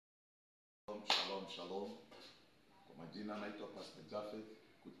Shalom, shalom, shalom. Kwa majina naitwa Pastor Japheth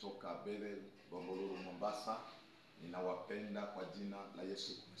kutoka Bethel, Mombasa. Ninawapenda kwa jina la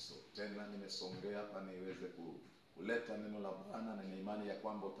Yesu Kristo. Tena nimesongea hapa niweze kuleta neno la Bwana, na nina imani ya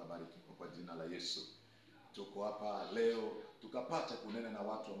kwamba utabarikiwa kwa jina la Yesu. Tuko hapa leo tukapata kunena na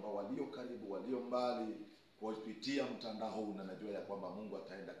watu ambao walio karibu, walio mbali kupitia mtandao huu, na najua ya kwamba Mungu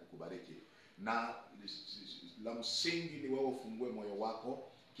ataenda kukubariki. Na la msingi ni wewe ufungue moyo wako,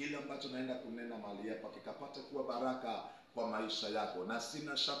 kile ambacho naenda kunena mahali hapa kikapata kuwa baraka kwa maisha yako, na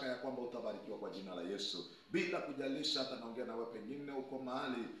sina shaka ya kwamba utabarikiwa kwa jina la Yesu. Bila kujalisha, hata naongea na wewe pengine uko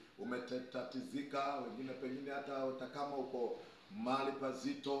mahali umetatizika, wengine pengine hata kama uko mahali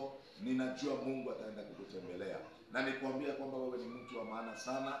pazito, ninajua Mungu ataenda kukutembelea. Na nikwambia kwamba wewe ni mtu wa maana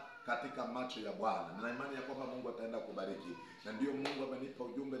sana katika macho ya Bwana. Nina imani ya kwamba Mungu ataenda kubariki. Na ndio Mungu amenipa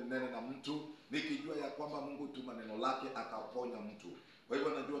ujumbe ninene na mtu, nikijua ya kwamba Mungu tuma neno lake akaponya mtu. Kwa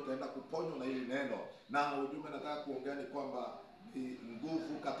hivyo najua utaenda kuponywa na hili neno. Na ujumbe nataka kuongea ni kwamba ni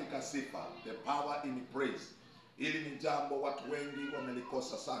nguvu katika sifa, the power in praise. Hili ni jambo watu wengi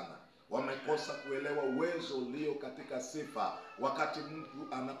wamelikosa sana. Wamekosa kuelewa uwezo ulio katika sifa wakati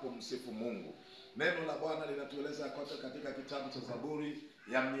mtu anapomsifu Mungu. Neno la Bwana linatueleza katika kitabu cha Zaburi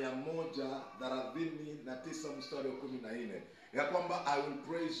ya 139 mstari wa 14 ya kwamba I will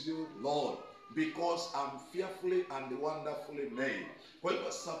praise you Lord because I'm fearfully and wonderfully made. Kwa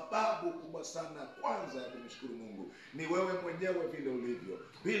hivyo sababu kubwa sana kwanza ya kumshukuru Mungu ni wewe mwenyewe vile ulivyo,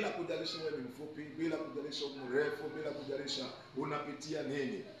 bila kujalisha wewe ni mfupi, bila kujalisha mrefu, bila kujalisha unapitia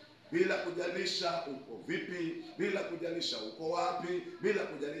nini, bila kujalisha uko vipi, bila kujalisha uko wapi, bila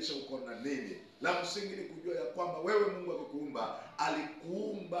kujalisha uko na nini. La msingi ni kujua ya kwamba wewe Mungu akikuumba,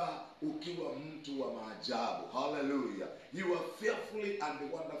 alikuumba ukiwa mtu wa maajabu. Hallelujah. You are fearfully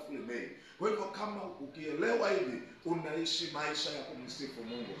and wonderfully made. Kwa hivyo kama ukielewa hivi, unaishi maisha ya kumsifu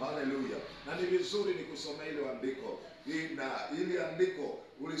Mungu. Hallelujah. Na ni vizuri nikusomea ile andiko. Na ili andiko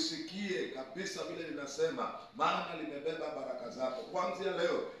ulisikie kabisa vile linasema, maana limebeba baraka zako. Kuanzia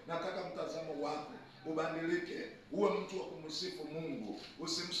leo nataka mtazamo wako ubadilike, uwe mtu wa kumsifu Mungu.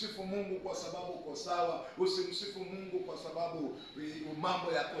 Usimsifu Mungu kwa sababu uko sawa, usimsifu Mungu kwa sababu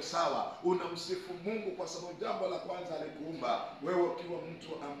mambo yako sawa. Unamsifu Mungu kwa sababu jambo la kwanza alikuumba wewe ukiwa mtu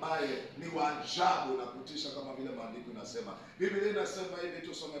ambaye ni wa ajabu na kutisha, kama vile maandiko inasema. Biblia inasema hivi,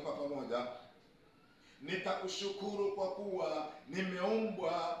 tusome kwa pamoja. Nitakushukuru kwa kuwa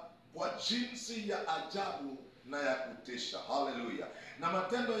nimeumbwa kwa jinsi ya ajabu na ya kutisha. Haleluya. Na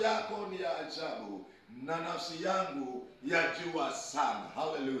matendo yako ni ya ajabu, na nafsi yangu yajua sana.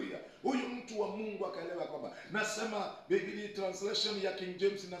 Haleluya. Huyu mtu wa Mungu akaelewa kwamba, nasema Biblia translation ya King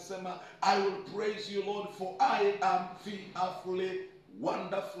James inasema I will praise you Lord for I am fearfully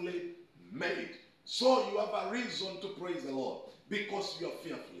wonderfully made. So you have a reason to praise the Lord because you are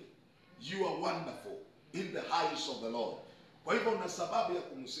fearfully, you are wonderful in the eyes of the Lord. Kwa hivyo una sababu ya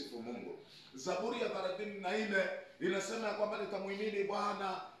kumsifu Mungu. Zaburi ya 34 inasema kwamba nitamuhimidi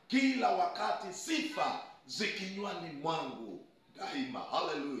Bwana kila wakati, sifa zikinywani mwangu daima.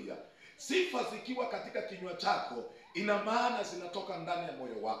 Haleluya. Sifa zikiwa katika kinywa chako, ina maana zinatoka ndani ya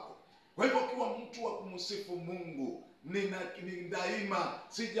moyo wako. Kwa hivyo ukiwa mtu wa kumsifu Mungu ni daima,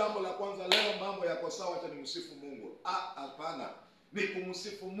 si jambo la kwanza leo mambo yako sawa acha nimsifu Mungu. Hapana, ni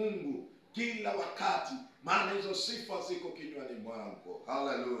kumsifu Mungu kila wakati, maana hizo sifa ziko kinywani mwangu.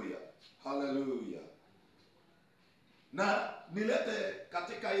 Haleluya. Haleluya. Na nilete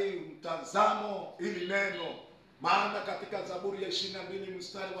katika hii mtazamo ili neno, maana katika Zaburi ya 22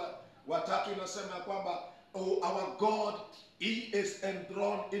 mstari wa 3 inasema kwamba our God, he is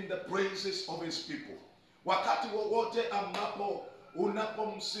enthroned in the praises of his people. Wakati wowote ambapo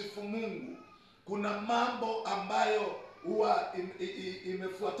unapomsifu Mungu, kuna mambo ambayo huwa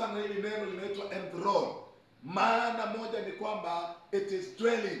imefuatana hili neno linaitwa enthroned. Maana moja ni kwamba it is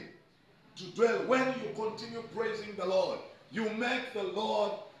dwelling, to dwell. When you continue praising the Lord, you make the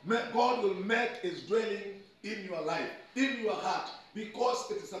Lord, God will make his dwelling in your life, in your heart,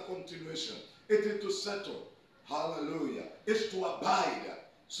 because it is a continuation. It is to settle. Hallelujah. It's to abide.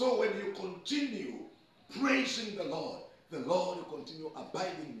 So when you continue praising the Lord will continue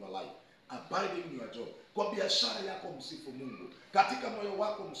abiding in your life, abiding in your job. Kwa biashara yako msifu Mungu, katika moyo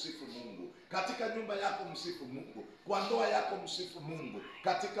wako msifu Mungu, katika nyumba yako msifu Mungu, kwa ndoa yako msifu Mungu,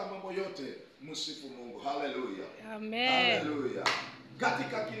 katika mambo yote msifu Mungu. Haleluya. Amen. Haleluya.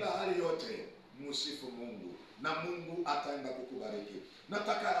 Katika kila hali yote msifu Mungu, na Mungu ataenda kukubariki.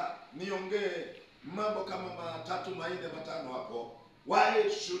 Nataka niongee mambo kama 3, 4, 5 hapo. Why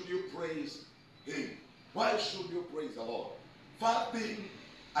should you praise him? Why should you praise the Lord? First thing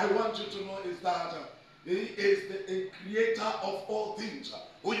I want you to know is that he is the creator of all things.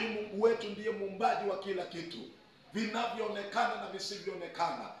 Huyu Mungu wetu ndiye muumbaji wa kila kitu, vinavyoonekana na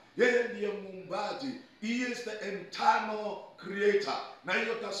visivyoonekana. Yeye ndiye muumbaji. He is the eternal creator. Na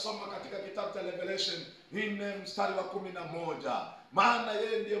hiyo tasoma katika kitabu cha Revelation 4 mstari wa 11. Maana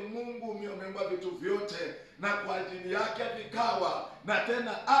yeye ndiye Mungu ameumba vitu vyote, na kwa ajili yake vikawa, na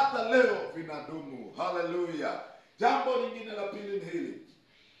tena hata leo vinadumu. Hallelujah. Jambo lingine la pili ni hili: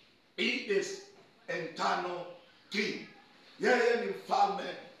 He is eternal king. Yeye ni mfalme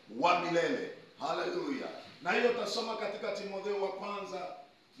wa milele. Hallelujah. Na hiyo tasoma katika Timotheo wa kwanza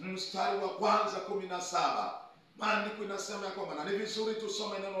mstari wa kwanza 17. Maandiko inasema ya kwamba, na ni vizuri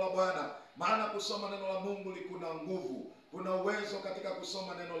tusome neno la Bwana, maana kusoma neno la Mungu kuna nguvu, kuna uwezo katika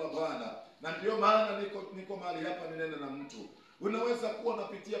kusoma neno la Bwana. Na ndio maana niko mahali hapa ninene na mtu. Unaweza kuwa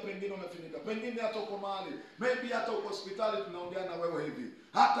unapitia, pengine umefinika, pengine hata uko mahali, maybe hata uko hospitali, tunaongea na wewe hivi.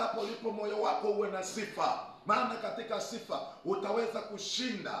 Hata hapo ulipo, moyo wako uwe na sifa, maana katika sifa utaweza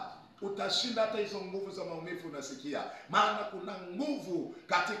kushinda. Utashinda hata hizo nguvu za maumivu unasikia, maana kuna nguvu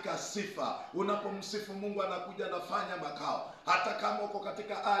katika sifa. Unapomsifu Mungu, anakuja anafanya makao. Hata kama uko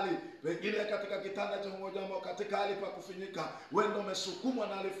katika hali pengine katika kitanda cha mmoja ama katika hali pa kufinyika, wewe umesukumwa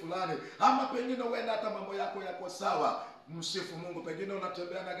na hali fulani, ama pengine wewe hata mambo yako yako sawa, msifu Mungu. Pengine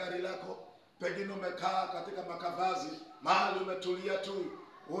unatembea na gari lako, pengine umekaa katika makavazi mahali umetulia tu,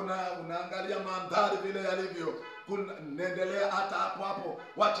 unaangalia mandhari vile yalivyo, kunaendelea hata hapo,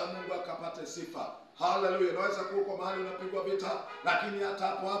 wacha Mungu akapate sifa. Hallelujah. Naweza kuwa kwa mahali unapigwa vita, lakini hata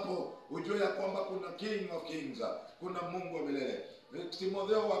hapo ujue ya kwamba kuna King of Kings, kuna Mungu wa milele.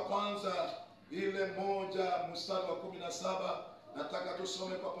 Timotheo wa kwanza 1 mstari wa 17, nataka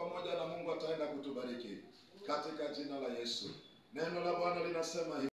tusome kwa pamoja na Mungu ataenda kutubariki katika jina la Yesu. Neno la Bwana linasema hivi: